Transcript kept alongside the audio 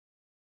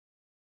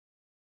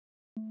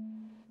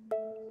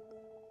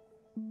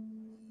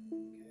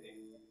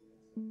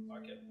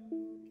you.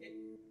 Okay,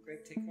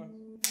 great, take one.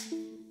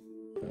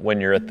 When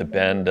you're at the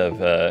bend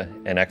of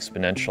an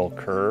exponential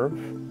curve,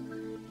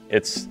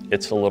 it's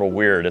a little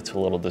weird, it's a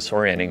little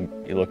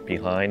disorienting. You look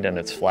behind and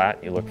it's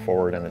flat, you look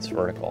forward and it's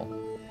vertical.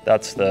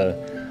 That's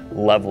the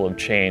level of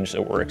change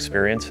that we're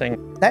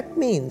experiencing. That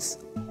means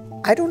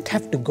I don't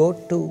have to go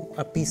to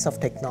a piece of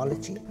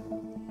technology.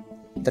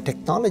 The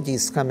technology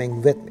is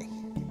coming with me.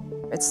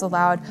 It's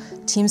allowed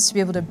teams to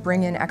be able to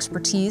bring in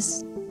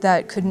expertise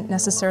that couldn't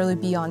necessarily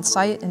be on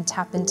site and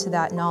tap into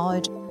that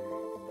knowledge.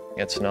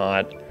 It's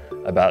not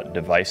about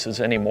devices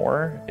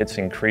anymore. It's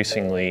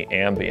increasingly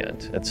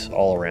ambient. It's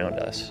all around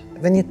us.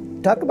 When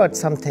you talk about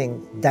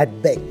something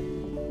that big,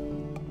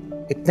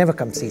 it never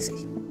comes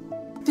easy.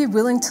 Be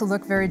willing to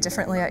look very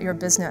differently at your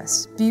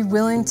business. Be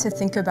willing to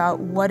think about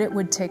what it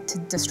would take to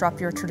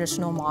disrupt your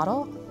traditional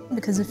model,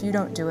 because if you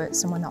don't do it,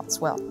 someone else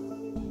will.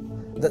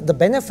 The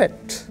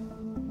benefit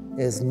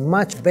is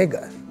much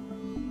bigger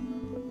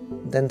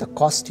than the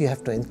cost you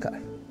have to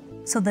incur.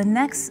 So the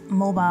next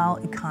mobile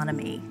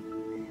economy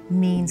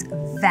means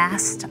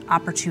vast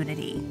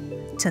opportunity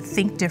to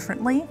think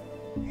differently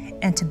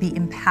and to be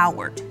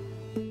empowered